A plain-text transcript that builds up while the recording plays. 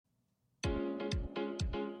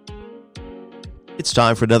It's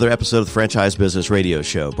time for another episode of the Franchise Business Radio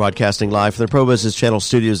Show, broadcasting live from the Pro Business Channel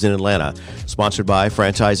studios in Atlanta, sponsored by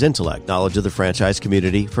Franchise Intellect, knowledge of the franchise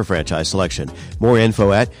community for franchise selection. More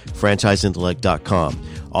info at franchiseintellect.com.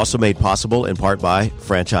 Also made possible in part by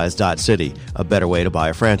franchise.city, a better way to buy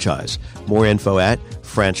a franchise. More info at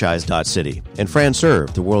franchise.city. And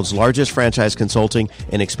FranServe, the world's largest franchise consulting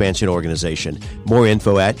and expansion organization. More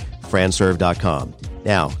info at franserve.com.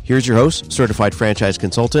 Now, here's your host, certified franchise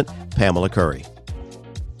consultant, Pamela Curry.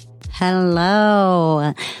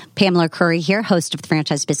 Hello. Pamela Curry here, host of the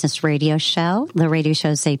Franchise Business Radio Show. The radio show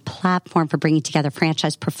is a platform for bringing together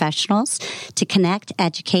franchise professionals to connect,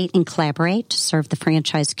 educate, and collaborate to serve the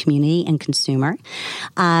franchise community and consumer.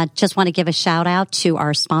 Just want to give a shout out to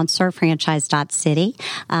our sponsor, Franchise.city,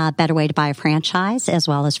 better way to buy a franchise, as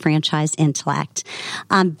well as Franchise Intellect.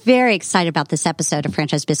 I'm very excited about this episode of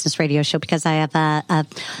Franchise Business Radio Show because I have a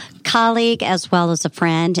colleague as well as a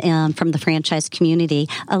friend from the franchise community.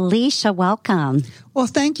 Alicia, welcome. Well,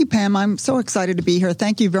 thank you, Pam. I'm so excited to be here.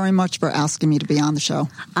 Thank you very much for asking me to be on the show.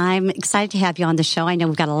 I'm excited to have you on the show. I know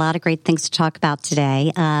we've got a lot of great things to talk about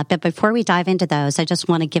today. But before we dive into those, I just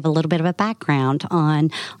want to give a little bit of a background on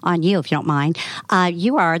you, if you don't mind.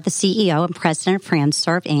 You are the CEO and president of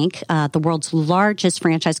FranServe, Inc., the world's largest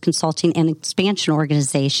franchise consulting and expansion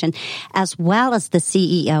organization, as well as the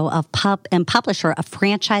CEO of and publisher of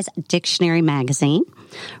Franchise Dictionary magazine.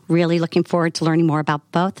 Really looking forward to learning more about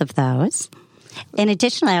both of those. In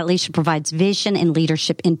addition to that, Alicia provides vision and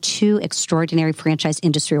leadership in two extraordinary franchise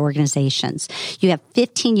industry organizations. You have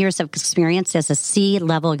 15 years of experience as a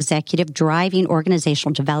C-level executive driving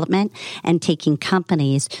organizational development and taking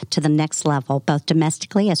companies to the next level, both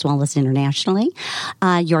domestically as well as internationally.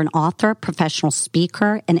 You're an author, professional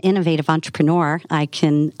speaker, an innovative entrepreneur. I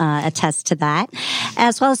can attest to that.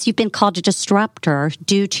 As well as you've been called a disruptor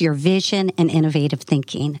due to your vision and innovative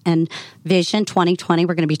thinking. And Vision 2020,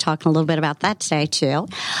 we're going to be talking a little bit about that today, too.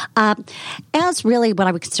 As really what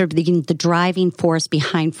I would consider the driving force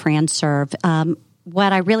behind FranServe,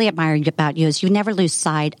 what I really admire about you is you never lose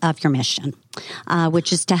sight of your mission,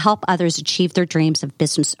 which is to help others achieve their dreams of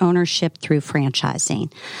business ownership through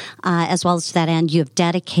franchising. As well as to that end, you have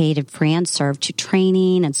dedicated FranServe to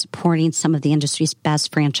training and supporting some of the industry's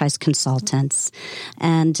best franchise consultants.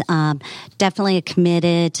 And definitely a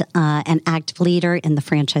committed and active leader in the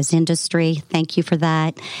franchise industry. Thank you for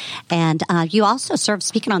that. And you also serve,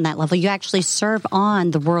 speaking on that level, you actually serve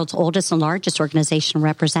on the world's oldest and largest organization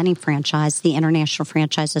representing franchise, the International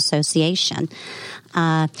Franchise Association.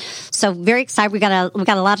 So very excited. We got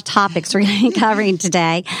a lot of topics we're going to be covering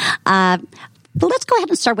today. But let's go ahead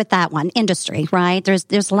and start with that one, industry, right?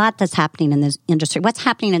 There's a lot that's happening in this industry. What's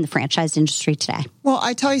happening in the franchise industry today? Well,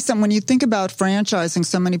 I tell you something, when you think about franchising,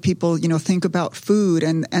 so many people, think about food,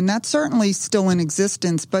 and that's certainly still in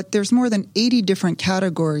existence, but there's more than 80 different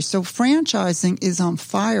categories. So franchising is on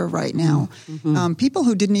fire right now. Mm-hmm. People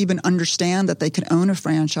who didn't even understand that they could own a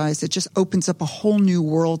franchise, it just opens up a whole new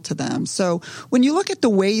world to them. So when you look at the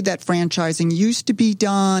way that franchising used to be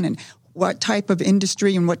done and what type of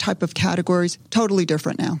industry and what type of categories, totally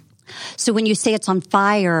different now. So when you say it's on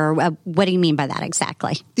fire, what do you mean by that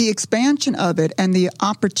exactly? The expansion of it and the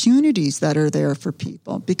opportunities that are there for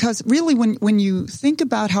people. Because really, when you think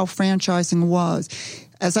about how franchising was,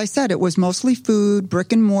 as I said, it was mostly food,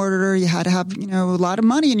 brick and mortar. You had to have, a lot of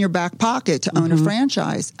money in your back pocket to own a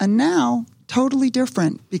franchise. And now, totally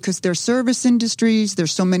different because there's service industries.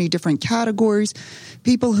 There's so many different categories.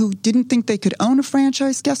 People who didn't think they could own a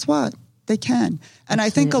franchise, guess what? They can. And Absolutely. I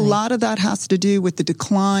think a lot of that has to do with the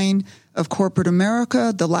decline of corporate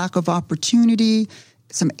America, the lack of opportunity,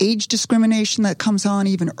 some age discrimination that comes on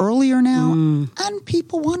even earlier now. And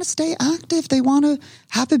people want to stay active. They want to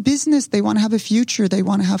have a business. They want to have a future. They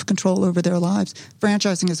want to have control over their lives.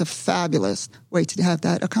 Franchising is a fabulous way to have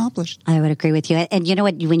that accomplished. I would agree with you. And you know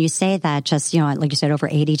what, when you say that, just, like you said, over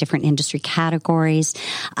 80 different industry categories,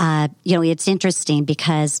 it's interesting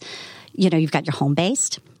because, you've got your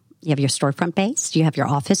home-based, you have your storefront-based, you have your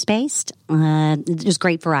office-based. There's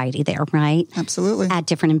great variety there, right? Absolutely. At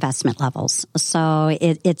different investment levels. So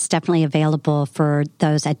it's definitely available for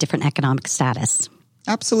those at different economic status.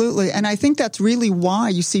 Absolutely. And I think that's really why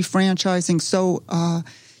you see franchising so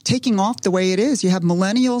taking off the way it is. You have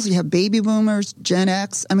millennials, you have baby boomers, Gen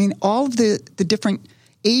X. I mean, all of the different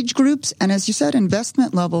age groups, and as you said,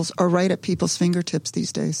 investment levels are right at people's fingertips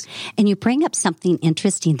these days. And you bring up something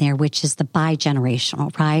interesting there, which is the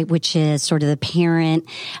bi-generational, right? Which is sort of the parent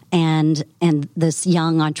and this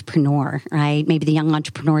young entrepreneur, right? Maybe the young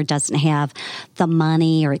entrepreneur doesn't have the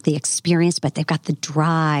money or the experience, but they've got the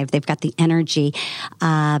drive, they've got the energy,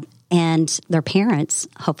 and their parents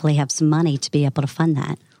hopefully have some money to be able to fund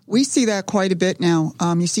that. We see that quite a bit now.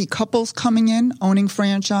 You see couples coming in, owning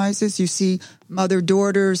franchises. You see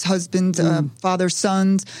mother-daughters, husbands,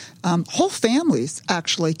 father-sons. Whole families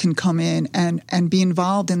actually can come in and be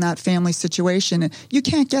involved in that family situation. You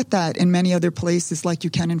can't get that in many other places like you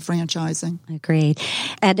can in franchising. Agreed.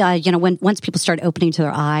 And, once people start opening to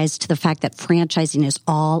their eyes to the fact that franchising is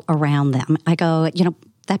all around them, I go,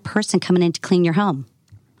 that person coming in to clean your home,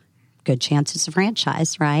 good chance it's a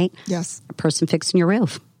franchise, right? Yes. A person fixing your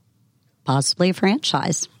roof, possibly a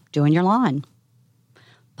franchise. Doing your lawn,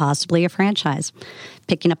 possibly a franchise.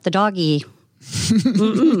 Picking up the doggy,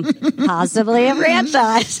 possibly a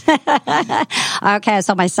franchise. Okay,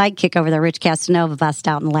 so my sidekick over there, Rich Casanova, bust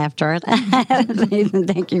out in laughter.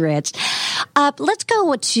 Thank you, Rich. Let's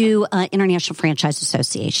go to International Franchise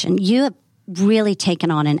Association. You have really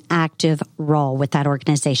taken on an active role with that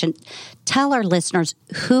organization. Tell our listeners,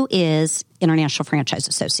 who is International Franchise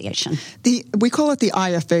Association? We call it the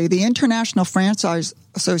IFA, the International Franchise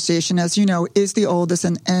Association, as you know, is the oldest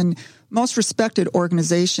and most respected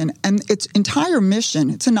organization. And its entire mission,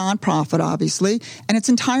 it's a nonprofit, obviously, and its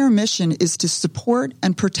entire mission is to support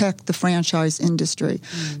and protect the franchise industry.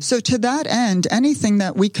 So to that end, anything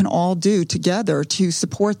that we can all do together to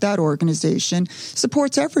support that organization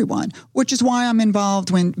supports everyone, which is why I'm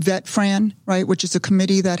involved with VetFran, right, which is a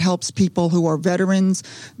committee that helps people who are veterans,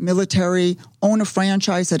 military, own a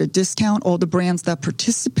franchise at a discount, all the brands that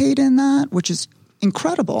participate in that, which is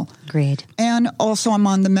incredible. Great. And also I'm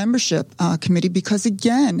on the membership committee because,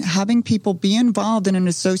 again, having people be involved in an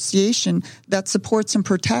association that supports and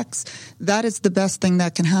protects, that is the best thing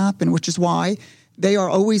that can happen, which is why they are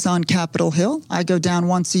always on Capitol Hill. I go down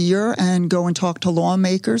once a year and go and talk to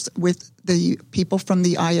lawmakers with the people from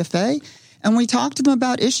the IFA, and we talk to them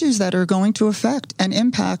about issues that are going to affect and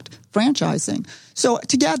impact franchising. So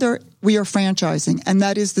together, we are franchising, and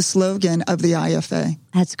that is the slogan of the IFA.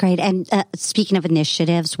 That's great. And speaking of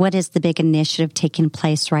initiatives, what is the big initiative taking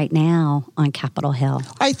place right now on Capitol Hill?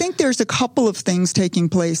 I think there's a couple of things taking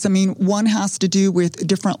place. I mean, one has to do with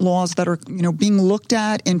different laws that are, being looked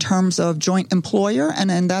at in terms of joint employer,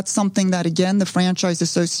 and that's something that, again, the Franchise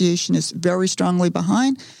Association is very strongly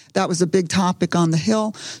behind. That was a big topic on the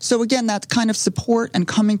Hill. So again, that kind of support and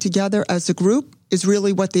coming together as a group is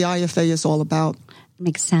really what the IFA is all about.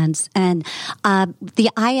 Makes sense. And the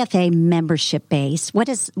IFA membership base, what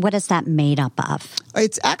is that made up of?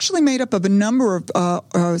 It's actually made up of a number of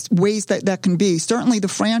ways that can be. Certainly the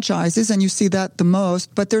franchises, and you see that the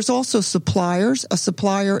most, but there's also suppliers. A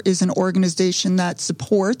supplier is an organization that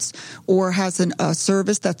supports or has a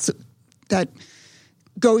service that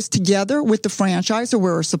goes together with the franchisor.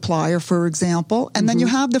 We're a supplier, for example. And then you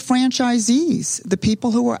have the franchisees, the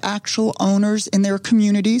people who are actual owners in their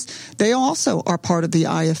communities. They also are part of the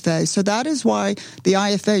IFA. So that is why the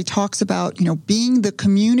IFA talks about, being the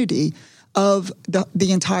community of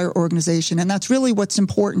the entire organization. And that's really what's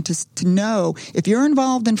important to know. If you're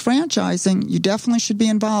involved in franchising, you definitely should be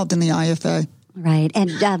involved in the IFA. Right. And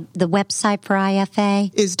the website for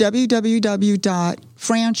IFA? Is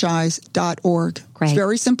www.franchise.org. Great. It's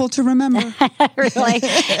very simple to remember. Really?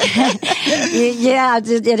 Yeah,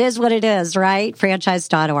 it is what it is, right?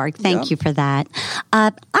 Franchise.org. Thank you for that.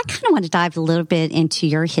 I kind of want to dive a little bit into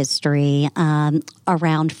your history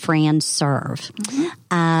around FranServe.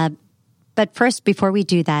 But first, before we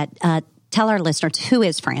do that, tell our listeners, who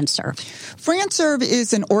is FranServe? FranServe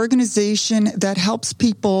is an organization that helps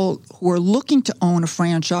people who are looking to own a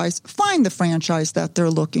franchise find the franchise that they're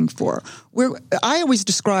looking for. I always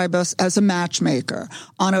describe us as a matchmaker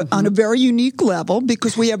on a very unique level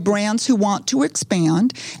because we have brands who want to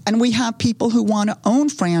expand and we have people who want to own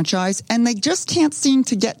franchise and they just can't seem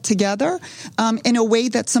to get together in a way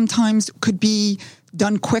that sometimes could be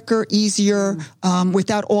done quicker, easier,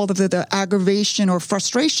 without all of the aggravation or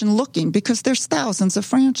frustration looking, because there's thousands of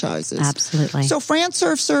franchises. Absolutely. So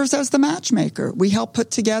FranServe serves as the matchmaker. We help put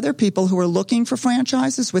together people who are looking for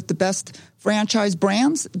franchises with the best franchise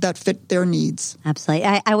brands that fit their needs. Absolutely.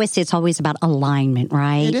 I always say it's always about alignment,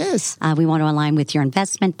 right? It is. We want to align with your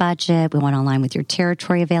investment budget. We want to align with your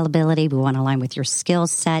territory availability. We want to align with your skill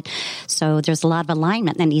set. So there's a lot of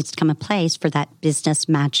alignment that needs to come in place for that business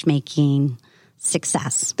matchmaking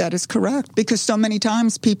success. That is correct, because so many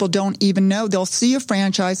times people don't even know. They'll see a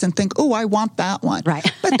franchise and think, oh, I want that one. Right.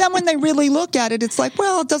 But then when they really look at it, it's like,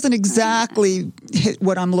 well, it doesn't exactly hit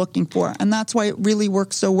what I'm looking for. And that's why it really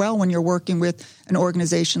works so well when you're working with an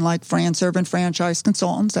organization like FranServe and Franchise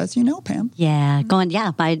Consultants, as you know, Pam. Yeah,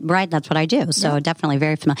 right, that's what I do. So definitely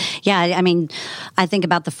very familiar. Yeah, I mean, I think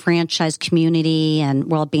about the franchise community and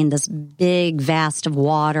world being this big, vast of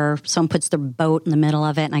water. Someone puts their boat in the middle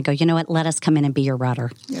of it, and I go, you know what, let us come in and be your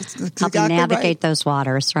rudder. Yes, that's help exactly navigate right. those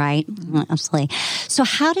waters, right? Mm-hmm. Absolutely. So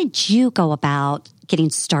how did you go about getting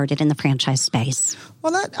started in the franchise space?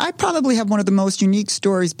 Well, I probably have one of the most unique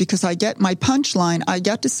stories because I get my punchline. I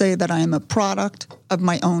get to say that I am a product of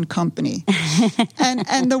my own company.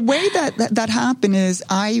 and the way that happened is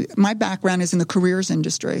my background is in the careers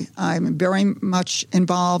industry. I'm very much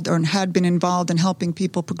involved or had been involved in helping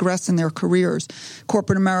people progress in their careers.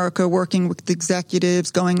 Corporate America, working with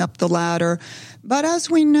executives, going up the ladder. But as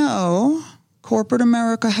we know, corporate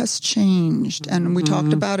America has changed, and we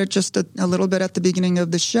talked about it just a little bit at the beginning of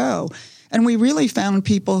the show. And we really found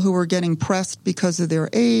people who were getting pressed because of their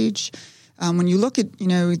age. When you look at,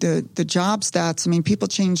 the job stats, I mean, people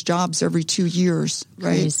change jobs every 2 years,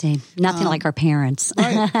 right? Crazy. Nothing like our parents.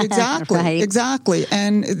 Right, exactly, right. Exactly.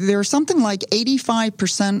 And there's something like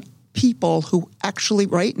 85% people who actually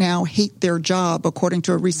right now hate their job, according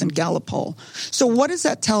to a recent Gallup poll. So what does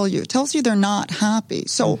that tell you? It tells you they're not happy.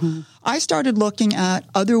 So I started looking at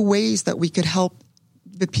other ways that we could help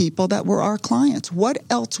the people that were our clients. What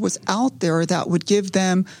else was out there that would give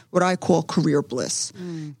them what I call career bliss?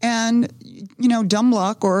 And, dumb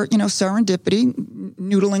luck or, serendipity,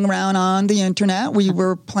 noodling around on the internet, we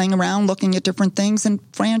were playing around looking at different things, and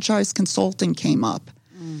franchise consulting came up.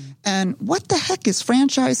 And what the heck is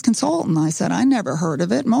franchise consultant? I said, I never heard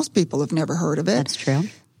of it. Most people have never heard of it. That's true.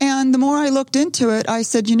 And the more I looked into it, I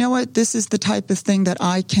said, you know what? This is the type of thing that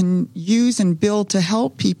I can use and build to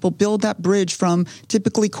help people build that bridge from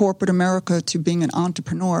typically corporate America to being an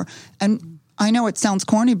entrepreneur. And I know it sounds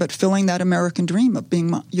corny, but filling that American dream of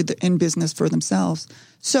being in business for themselves.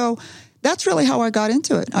 So that's really how I got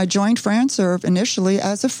into it. I joined FranServe initially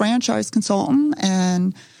as a franchise consultant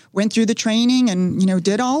and went through the training and,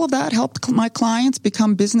 did all of that, helped my clients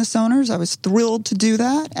become business owners. I was thrilled to do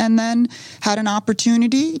that, and then had an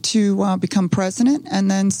opportunity to become president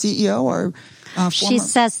and then CEO or She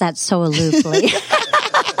says that so aloofly.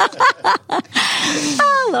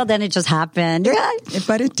 Oh, well, then it just happened.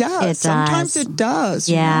 But it does. It does. Sometimes it does.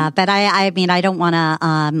 Yeah, but I mean, I don't want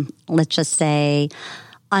to, let's just say,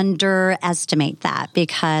 underestimate that,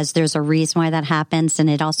 because there's a reason why that happens. And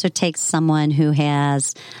it also takes someone who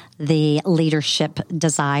has the leadership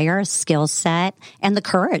desire, skill set, and the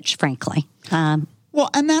courage, frankly. Well,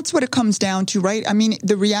 and that's what it comes down to, right? I mean,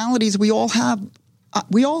 the reality is we all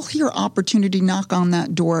hear opportunity knock on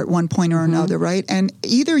that door at one point or another, right? And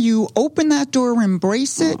either you open that door and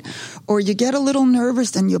embrace it, or you get a little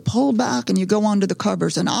nervous and you pull back and you go under the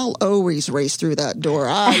covers. And I'll always race through that door.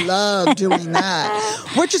 I love doing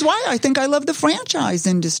that, which is why I think I love the franchise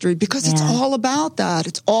industry, because it's all about that.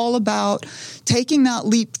 It's all about taking that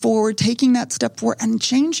leap forward, taking that step forward, and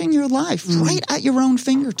changing your life right at your own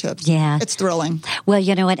fingertips. Yeah. It's thrilling. Well,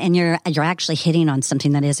 you know what? And you're actually hitting on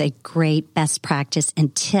something that is a great best practice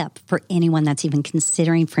and tip for anyone that's even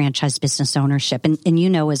considering franchise business ownership. And you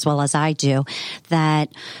know as well as I do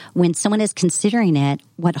that when someone is considering it,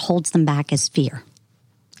 what holds them back is fear.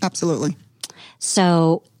 Absolutely.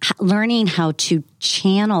 So learning how to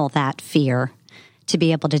channel that fear to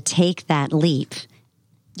be able to take that leap.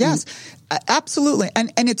 Yes, absolutely.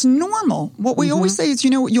 And it's normal. What we always say is,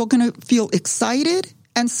 you're going to feel excited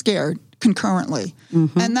and scared concurrently.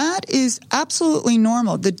 And that is absolutely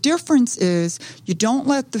normal. The difference is you don't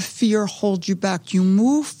let the fear hold you back. You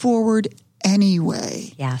move forward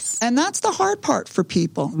anyway. Yes. And that's the hard part for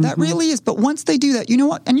people. That really is. But once they do that, you know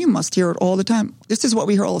what? And you must hear it all the time. This is what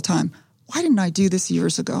we hear all the time. Why didn't I do this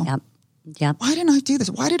years ago? Yep. Why didn't I do this?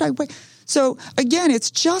 Why did I wait? So again,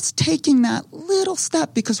 it's just taking that little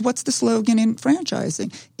step, because what's the slogan in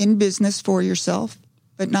franchising? In business for yourself,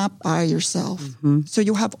 but not by yourself. So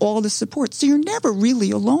you have all the support. So you're never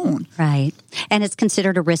really alone. Right. And it's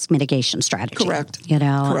considered a risk mitigation strategy. Correct.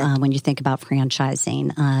 When you think about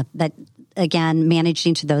franchising. But again,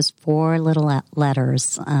 managing to those 4 little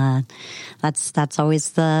letters, that's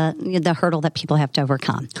always the hurdle that people have to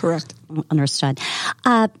overcome. Correct. Understood.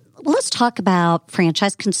 Let's talk about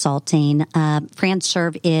franchise consulting.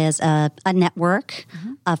 FranServe is a network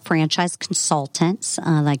of franchise consultants,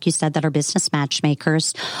 like you said, that are business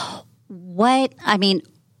matchmakers. What's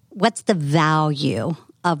the value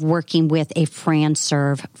of working with a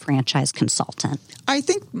FranServe franchise consultant? I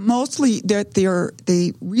think mostly that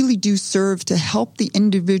they really do serve to help the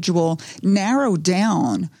individual narrow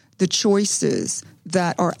down the choices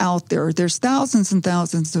that are out there. There's thousands and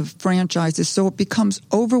thousands of franchises, so it becomes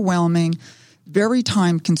overwhelming, very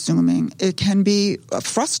time consuming. It can be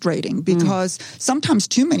frustrating because sometimes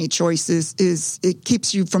too many choices it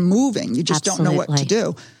keeps you from moving. You just don't know what to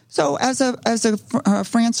do. So as a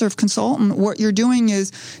FranServe consultant, what you're doing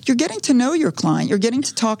is you're getting to know your client. You're getting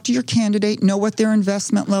to talk to your candidate, know what their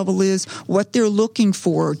investment level is, what they're looking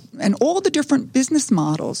for, and all the different business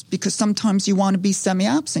models, because sometimes you want to be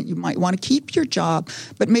semi-absent. You might want to keep your job,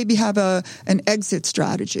 but maybe have an exit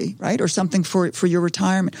strategy, right, or something for your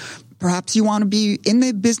retirement. Perhaps you want to be in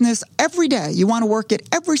the business every day. You want to work it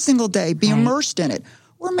every single day, be immersed in it.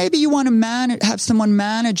 Or maybe you want to have someone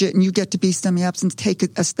manage it and you get to be semi-absent, take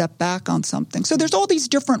a step back on something. So there's all these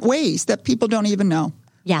different ways that people don't even know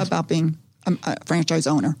about being a franchise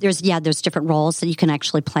owner. There's different roles that you can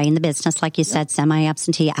actually play in the business. Like you said,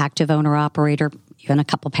 semi-absentee, active owner, operator, even a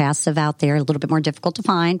couple passive out there, a little bit more difficult to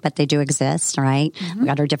find, but they do exist, right? We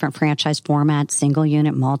got our different franchise formats, single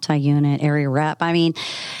unit, multi-unit, area rep. I mean,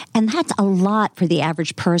 and that's a lot for the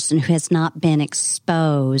average person who has not been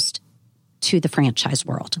exposed to the franchise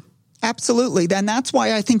world. Absolutely. Then that's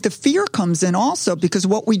why I think the fear comes in also, because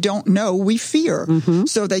what we don't know, we fear.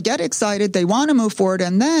 So they get excited, they want to move forward,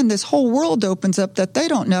 and then this whole world opens up that they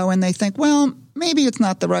don't know, and they think, well, maybe it's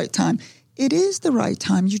not the right time. It is the right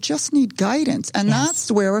time. You just need guidance. And that's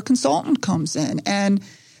where a consultant comes in. And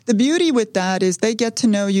the beauty with that is they get to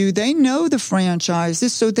know you. They know the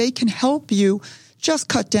franchises, so they can help you just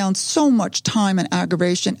cut down so much time and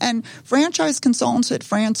aggravation. And franchise consultants at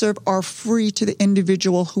FranServe are free to the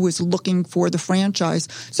individual who is looking for the franchise.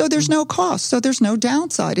 So there's no cost. So there's no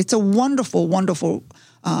downside. It's a wonderful, wonderful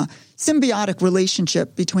symbiotic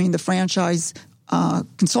relationship between the franchise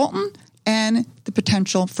consultant and the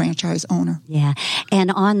potential franchise owner. Yeah. And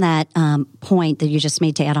on that point that you just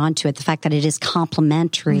made, to add on to it, the fact that it is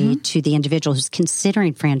complementary to the individual who's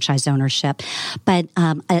considering franchise ownership. But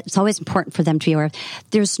it's always important for them to be aware of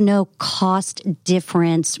there's no cost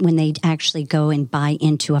difference when they actually go and buy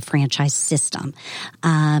into a franchise system.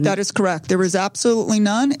 That is correct. There is absolutely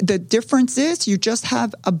none. The difference is you just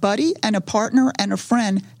have a buddy and a partner and a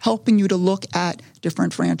friend helping you to look at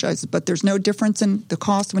different franchises. But there's no difference in the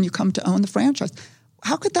cost when you come to own the franchise.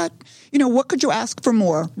 How could that, what could you ask for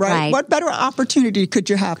more, right? What better opportunity could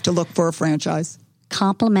you have to look for a franchise?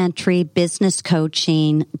 Complementary business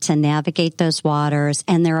coaching to navigate those waters.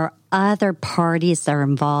 And there are other parties that are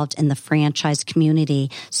involved in the franchise community.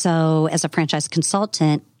 So as a franchise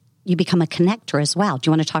consultant, you become a connector as well. Do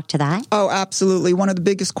you want to talk to that? Oh, absolutely. One of the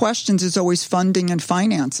biggest questions is always funding and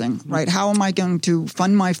financing, right? How am I going to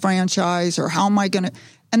fund my franchise, or how am I going to...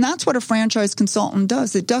 And that's what a franchise consultant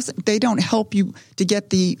does. They don't help you to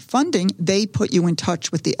get the funding. They put you in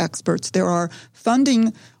touch with the experts. There are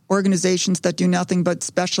funding organizations that do nothing but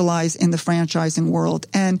specialize in the franchising world.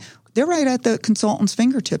 And they're right at the consultant's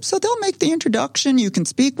fingertips. So they'll make the introduction. You can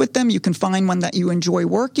speak with them. You can find one that you enjoy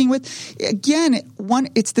working with. Again,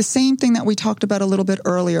 it's the same thing that we talked about a little bit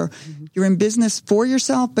earlier. You're in business for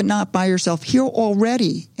yourself, but not by yourself. Here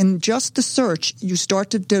already, in just the search, you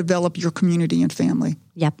start to develop your community and family.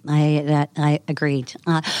 Yep, I agreed.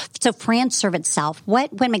 So FranServe itself,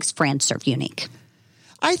 what makes FranServe unique?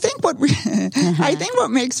 I think what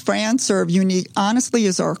makes FranServe unique, honestly,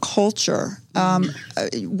 is our culture.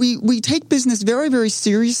 We take business very, very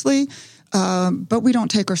seriously, but we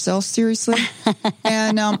don't take ourselves seriously.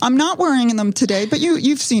 And I'm not wearing them today, but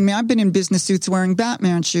you've seen me. I've been in business suits wearing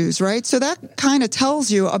Batman shoes, right? So that kind of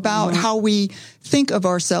tells you about how we think of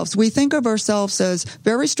ourselves. We think of ourselves as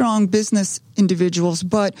very strong business individuals,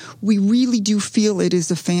 but we really do feel it is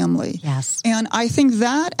a family. Yes. And I think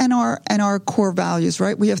that and our core values,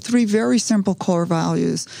 right? We have 3 very simple core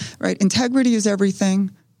values, right? Integrity is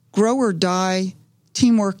everything, grow or die,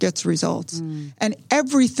 teamwork gets results. And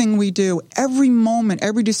everything we do, every moment,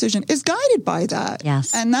 every decision is guided by that.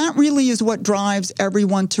 Yes. And that really is what drives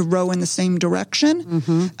everyone to row in the same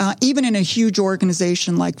direction, even in a huge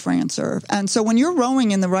organization like FranServe. And so when you're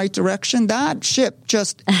rowing in the right direction, that ship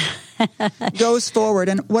just goes forward.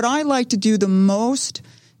 And what I like to do the most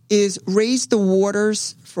is raise the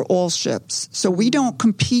waters for all ships. So we don't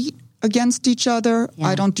compete against each other. Yeah.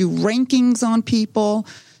 I don't do rankings on people.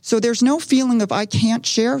 So there's no feeling of I can't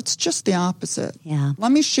share. It's just the opposite. Yeah.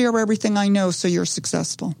 Let me share everything I know so you're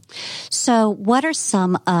successful. So what are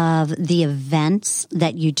some of the events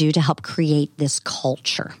that you do to help create this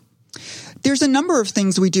culture? There's a number of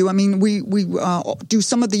things we do. I mean, we do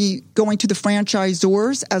some of the going to the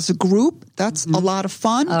franchisors as a group. That's a lot of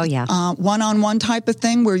fun. Oh, yeah. One-on-one type of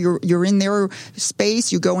thing where you're in their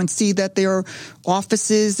space. You go and see that their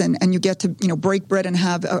offices and you get to, break bread and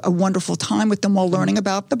have a wonderful time with them while learning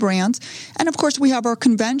about the brands. And of course, we have our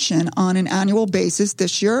convention on an annual basis.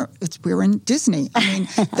 This year, we're in Disney. I mean,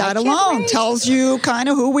 that alone tells you kind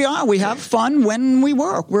of who we are. We have fun when we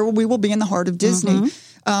work. We will be in the heart of Disney.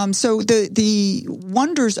 So the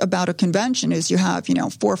wonders about a convention is you have,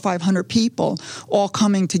 400 or 500 people all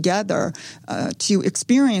coming together to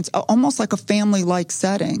experience almost like a family-like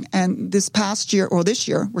setting. And this year,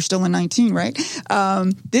 we're still in 19, right?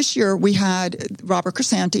 This year we had Robert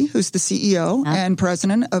Crisanti, who's the CEO and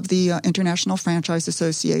president of the International Franchise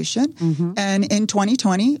Association. And in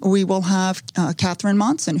 2020, we will have Catherine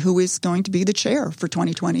Monson, who is going to be the chair for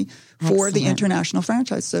 2020 for the International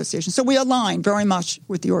Franchise Association. So we align very much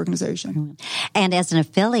with the organization. And as an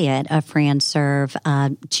affiliate of FranServe,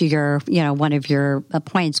 to your, one of your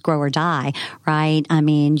points, grow or die, right? I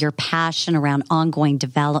mean, your passion around ongoing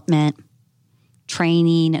development,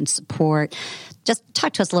 training and support. Just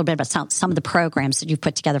talk to us a little bit about some of the programs that you've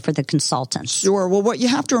put together for the consultants. Sure. Well, what you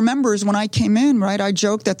have to remember is when I came in, right, I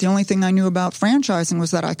joked that the only thing I knew about franchising was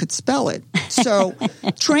that I could spell it. So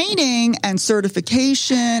training and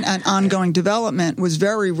certification and ongoing development was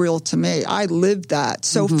very real to me. I lived that.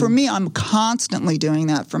 So for me, I'm constantly doing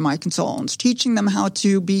that for my consultants, teaching them how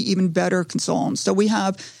to be even better consultants. So we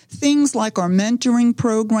have things like our mentoring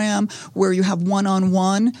program where you have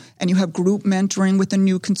one-on-one and you have group mentoring with a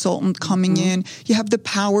new consultant coming in. You have the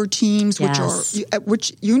power teams,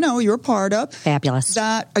 which you're part of. Fabulous.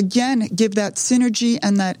 That, again, give that synergy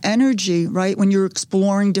and that energy, right, when you're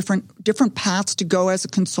exploring different paths to go as a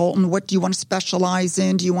consultant. What do you want to specialize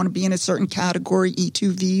in? Do you want to be in a certain category,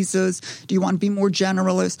 E2 visas? Do you want to be more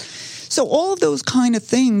generalist? So all of those kind of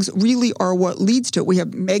things really are what leads to it. We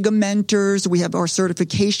have mega mentors. We have our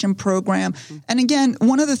certification program. And again,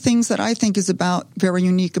 one of the things that I think is very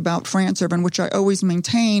unique about FranServe, and which I always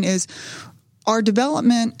maintain, is our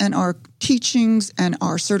development and our teachings and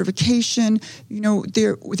our certification,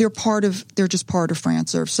 they're just part of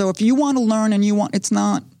FranServe. So if you want to learn and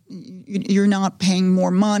you're not paying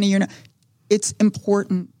more money, it's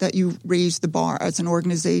important that you raise the bar as an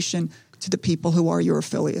organization to the people who are your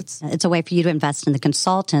affiliates. It's a way for you to invest in the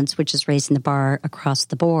consultants, which is raising the bar across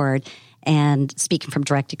the board. And speaking from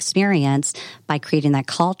direct experience, by creating that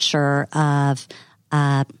culture of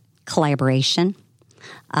collaboration,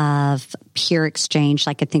 of peer exchange,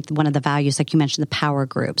 like I think one of the values, like you mentioned, the power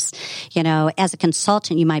groups. As a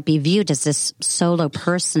consultant, you might be viewed as this solo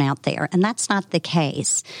person out there, and that's not the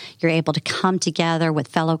case. You're able to come together with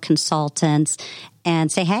fellow consultants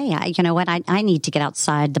and say, hey, I need to get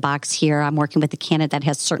outside the box here. I'm working with a candidate that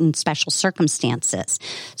has certain special circumstances.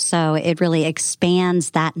 So it really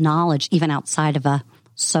expands that knowledge even outside of a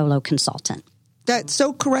solo consultant. That's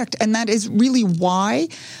so correct. And that is really why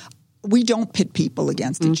we don't pit people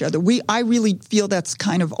against each other. I really feel that's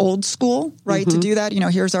kind of old school, right? To do that,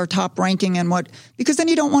 here's our top ranking and because then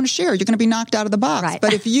you don't want to share. You're going to be knocked out of the box. Right.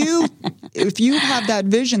 But if you have that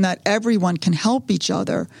vision that everyone can help each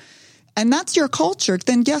other, and that's your culture,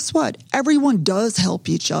 then guess what? Everyone does help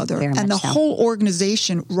each other. And the whole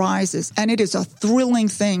organization rises. And it is a thrilling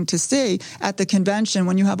thing to see at the convention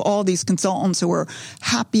when you have all these consultants who are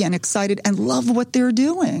happy and excited and love what they're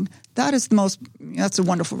doing. That's a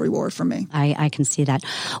wonderful reward for me. I can see that.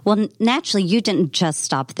 Well, naturally, you didn't just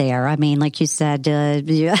stop there. I mean, like you said,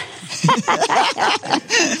 you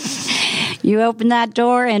open that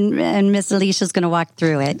door and Miss Alicia's going to walk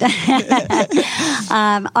through it.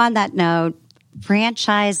 On that note,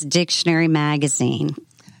 Franchise Dictionary Magazine.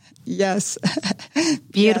 Yes.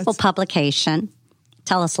 Beautiful publication.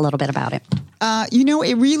 Tell us a little bit about it.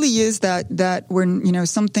 It really is that when,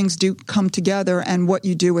 some things do come together and what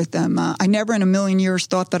you do with them. I never in a million years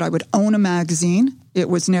thought that I would own a magazine. It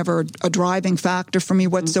was never a driving factor for me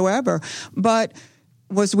whatsoever. But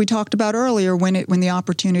we talked about earlier, when the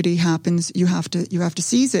opportunity happens, you have to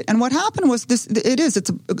seize it. And what happened was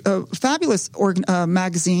it's a fabulous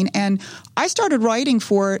magazine, and I started writing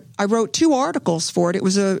for it. I wrote 2 articles for it. It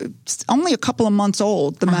was only a couple of months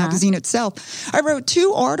old, the magazine itself. I wrote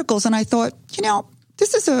 2 articles, and I thought,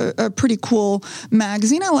 this is a pretty cool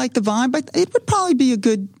magazine. I like the vibe, but it would probably be a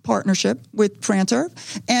good partnership with FranServe.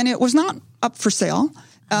 And it was not up for sale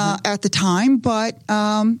at the time, but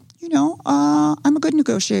I'm a good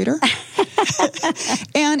negotiator.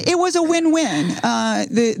 And it was a win-win.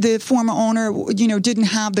 The former owner, didn't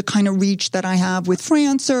have the kind of reach that I have with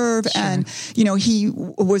FranServe, sure. And he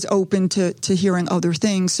was open to hearing other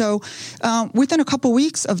things. So within a couple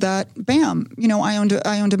weeks of that, bam, I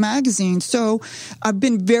owned a magazine. So I've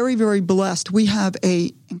been very, very blessed. We have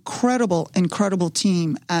a incredible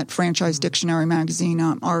team at Franchise Dictionary Magazine.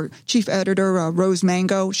 Our chief editor, Rose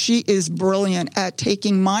Mango, she is brilliant at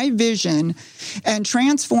taking my vision and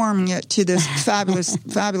transforming it to this fabulous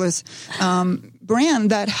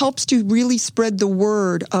brand that helps to really spread the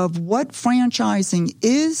word of what franchising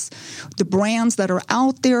is, the brands that are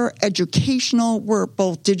out there, educational. We're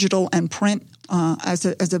both digital and print. As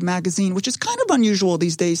a magazine, which is kind of unusual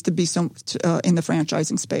these days to be in the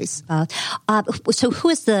franchising space. So who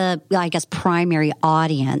is the, primary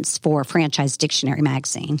audience for Franchise Dictionary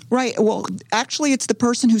Magazine? Right. Well, actually, it's the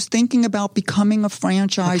person who's thinking about becoming a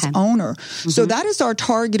franchise owner. Mm-hmm. So that is our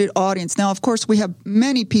targeted audience. Now, of course, we have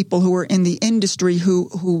many people who are in the industry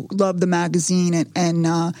who love the magazine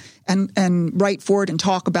and write for it and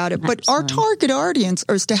talk about it. But Absolutely. Our target audience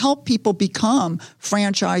is to help people become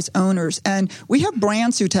franchise owners. And we have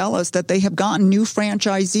brands who tell us that they have gotten new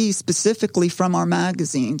franchisees specifically from our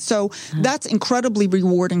magazine. So that's incredibly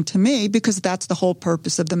rewarding to me because that's the whole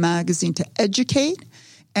purpose of the magazine, to educate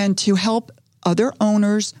and to help other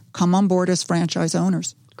owners come on board as franchise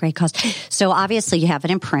owners. Great cause. So obviously you have it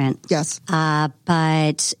in print. Yes.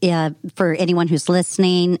 But for anyone who's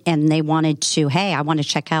listening and they wanted to, hey, I want to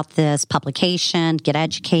check out this publication, get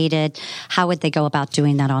educated, how would they go about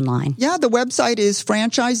doing that online? Yeah, the website is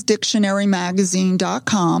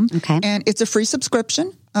franchisedictionarymagazine.com. Okay. And it's a free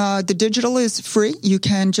subscription. The digital is free. You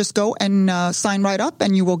can just go and sign right up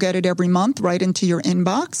and you will get it every month right into your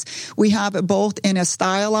inbox. We have it both in a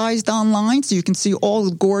stylized online, so you can see all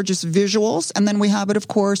the gorgeous visuals. And then we have it, of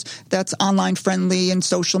course, that's online friendly and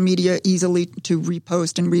social media easily to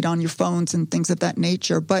repost and read on your phones and things of that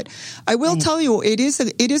nature. But I will tell you, it is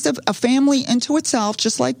a family into itself,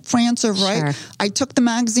 just like FranServe, right? Sure. I took the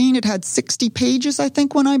magazine. It had 60 pages, I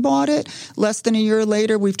think, when I bought it. Less than a year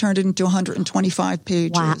later, we've turned it into 125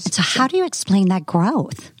 pages. Wow. So how do you explain that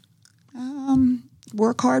growth?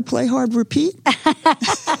 Work hard, play hard, repeat.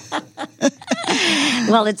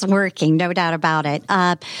 Well, it's working, no doubt about it.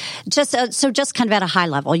 Just kind of at a high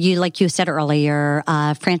level, like you said earlier,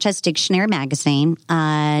 Franchise Dictionary Magazine,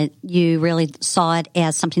 you really saw it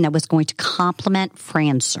as something that was going to complement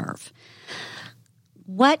FranServe.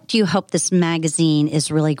 What do you hope this magazine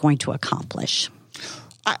is really going to accomplish?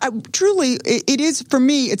 I truly, it is, for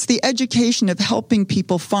me, it's the education of helping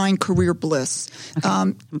people find career bliss.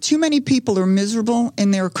 Okay. Too many people are miserable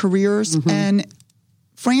in their careers, and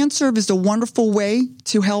FranServe is a wonderful way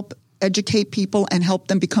to help educate people and help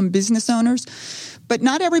them become business owners. But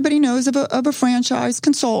not everybody knows of a franchise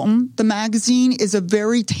consultant. The magazine is a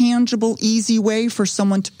very tangible, easy way for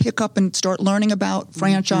someone to pick up and start learning about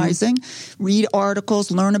franchising, read articles,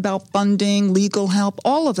 learn about funding, legal help,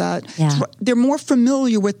 all of that. Yeah. So they're more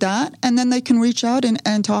familiar with that, and then they can reach out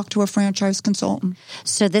and talk to a franchise consultant.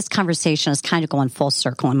 So this conversation is kind of going full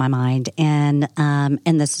circle in my mind, and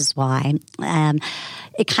this is why.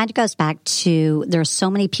 It kind of goes back to there are so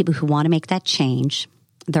many people who want to make that change.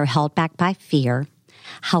 They're held back by fear.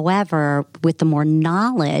 However, with the more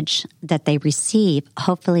knowledge that they receive,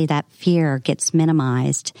 hopefully that fear gets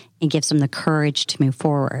minimized and gives them the courage to move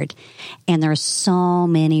forward. And there are so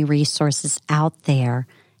many resources out there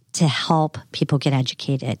to help people get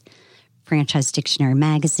educated. Franchise Dictionary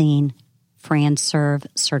Magazine, FranServe,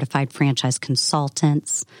 Certified Franchise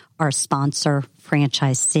Consultants, our sponsor,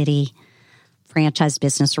 Franchise City, Franchise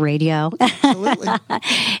Business Radio, Absolutely.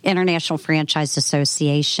 International Franchise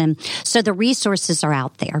Association. So the resources are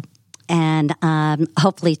out there. And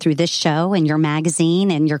hopefully through this show and your magazine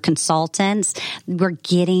and your consultants, we're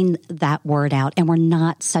getting that word out. And we're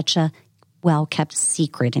not such a well-kept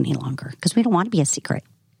secret any longer because we don't want to be a secret.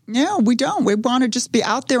 No, we don't. We want to just be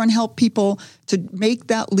out there and help people to make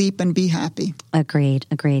that leap and be happy. Agreed.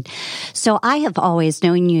 So I have always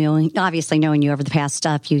known you over the past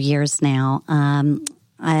few years now.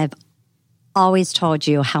 I've always told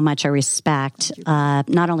you how much I respect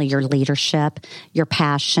not only your leadership, your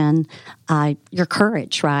passion, your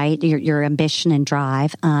courage, right? Your ambition and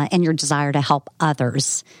drive, and your desire to help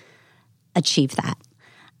others achieve that.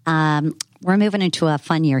 We're moving into a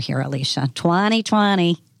fun year here, Alicia.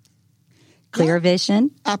 2020. Clear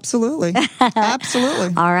vision? Absolutely.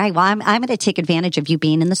 Absolutely. All right. Well, I'm going to take advantage of you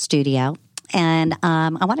being in the studio. And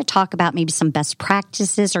I want to talk about maybe some best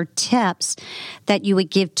practices or tips that you would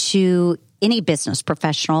give to any business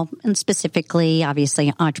professional, and specifically,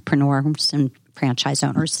 obviously, entrepreneurs and franchise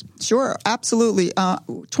owners? Sure, absolutely.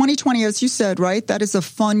 2020, as you said, right, that is a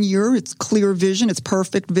fun year. It's clear vision. It's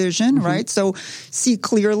perfect vision, right? So see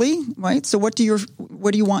clearly, right? So what do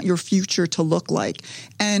you want your future to look like?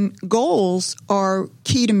 And goals are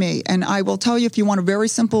key to me. And I will tell you, if you want a very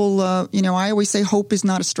simple, I always say hope is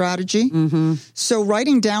not a strategy. So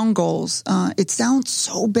writing down goals, it sounds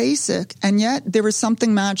so basic, and yet there is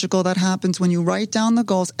something magical that happens when you write down the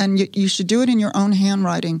goals, and you should do it in your own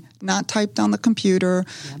handwriting, not typed on the computer,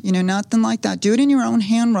 nothing like that. Do it in your own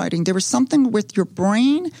handwriting. There is something with your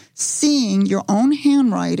brain seeing your own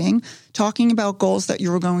handwriting, talking about goals that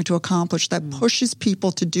you're going to accomplish that pushes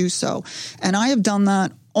people to do so. And I have done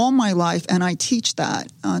that all my life, and I teach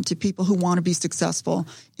that to people who want to be successful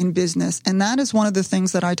in business. And that is one of the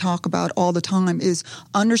things that I talk about all the time is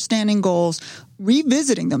understanding goals,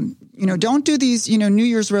 revisiting them. Don't do these, New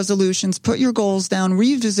Year's resolutions. Put your goals down,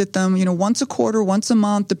 revisit them, once a quarter, once a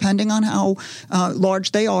month, depending on how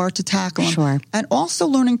large they are to tackle them. Sure. And also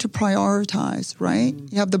learning to prioritize, right?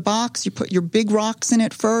 You have the box, you put your big rocks in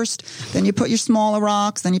it first, then you put your smaller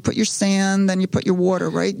rocks, then you put your sand, then you put your water,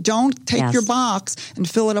 right? Don't take your box and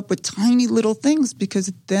fill it up with tiny little things,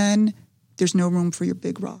 because then there's no room for your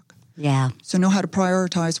big rock. Yeah. So know how to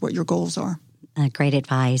prioritize what your goals are. Great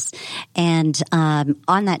advice. And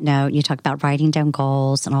on that note, you talk about writing down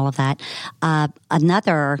goals and all of that.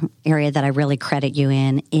 Another area that I really credit you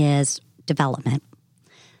in is development.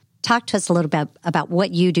 Talk to us a little bit about what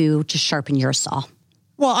you do to sharpen your saw.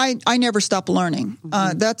 Well, I never stop learning.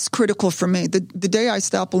 That's critical for me. The day I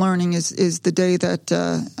stop learning is the day that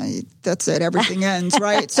that's it. Everything ends,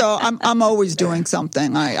 right? So I'm always doing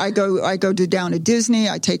something. I go down to Disney.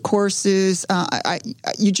 I take courses.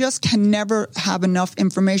 You just can never have enough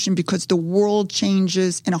information, because the world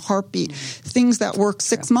changes in a heartbeat. Things that worked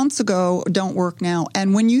 6 months ago don't work now.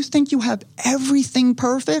 And when you think you have everything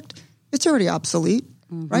perfect, it's already obsolete,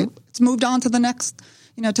 right? It's moved on to the next.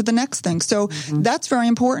 To the next thing. So that's very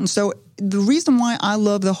important. So the reason why I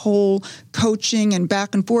love the whole coaching and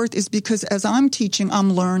back and forth is because as I'm teaching,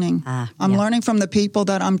 I'm learning. I'm learning from the people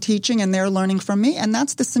that I'm teaching, and they're learning from me. And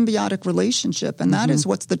that's the symbiotic relationship. And that is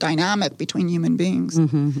what's the dynamic between human beings.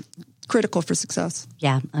 Critical for success.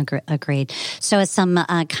 Yeah, agreed. So as some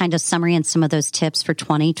kind of summary and some of those tips for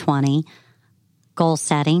 2020, goal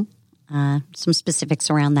setting. Some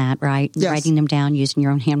specifics around that, right? Yes. Writing them down, using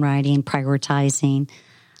your own handwriting, prioritizing.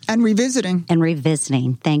 And revisiting.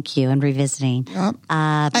 Thank you. And revisiting. Yep.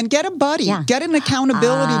 And get a buddy. Yeah. Get an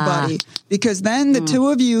accountability buddy. Because then the two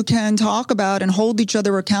of you can talk about and hold each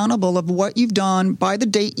other accountable of what you've done by the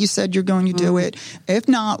date you said you're going to do it. If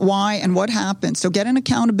not, why and what happened. So get an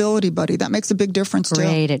accountability buddy. That makes a big difference too.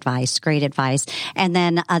 Great advice. And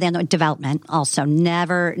then development also.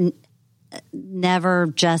 Never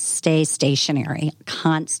just stay stationary.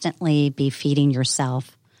 Constantly be feeding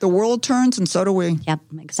yourself. The world turns, and so do we. Yep,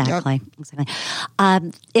 exactly.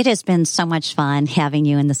 It has been so much fun having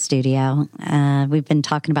you in the studio. We've been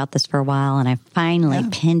talking about this for a while, and I finally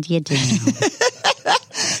pinned you down.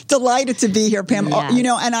 Delighted to be here, Pam. Yes.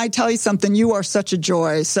 And I tell you something, you are such a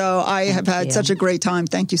joy. So I have had such a great time.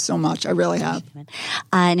 Thank you so much. I really have.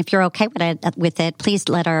 And if you're okay with it, please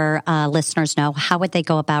let our listeners know, how would they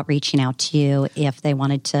go about reaching out to you if they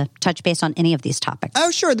wanted to touch base on any of these topics?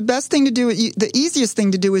 Oh, sure. The easiest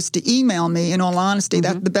thing to do is to email me, in all honesty.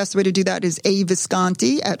 The best way to do that is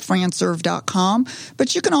avisconti@franserve.com.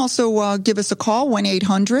 But you can also give us a call,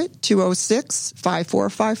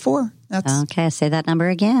 1-800-206-5454. Okay, say that number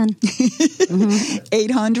again.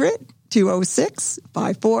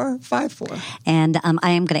 800-206-5454. And I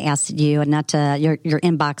am going to ask you, not to, your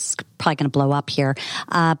inbox is probably going to blow up here,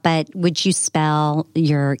 but would you spell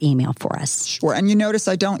your email for us? Sure. And you notice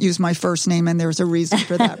I don't use my first name, and there's a reason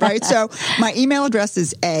for that, right? So my email address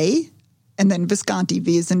is A, and then Visconti,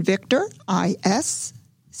 V as in Victor,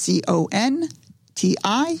 ISCONTI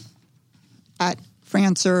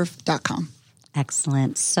 @franserve.com.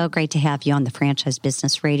 Excellent. So great to have you on the Franchise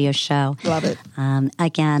Business Radio Show. Love it.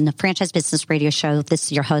 Again, the Franchise Business Radio Show, this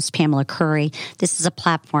is your host, Pamela Curry. This is a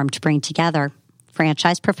platform to bring together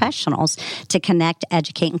franchise professionals to connect,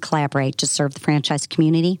 educate, and collaborate to serve the franchise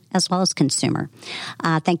community as well as consumer.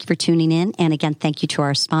 Thank you for tuning in. And again, thank you to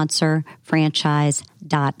our sponsor,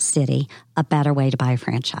 Franchise.City, a better way to buy a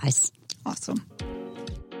franchise. Awesome.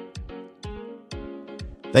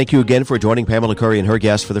 Thank you again for joining Pamela Curry and her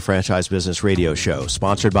guests for the Franchise Business Radio Show,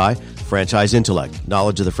 sponsored by Franchise Intellect,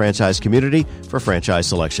 knowledge of the franchise community for franchise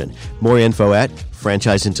selection. More info at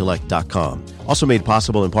franchiseintellect.com. Also made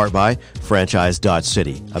possible in part by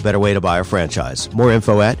Franchise.City, a better way to buy a franchise. More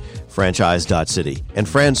info at franchise.city. And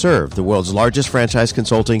FranServe, the world's largest franchise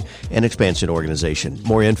consulting and expansion organization.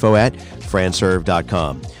 More info at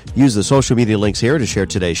franserve.com. Use the social media links here to share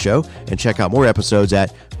today's show and check out more episodes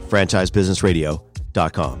at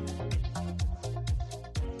franchisebusinessradio.com.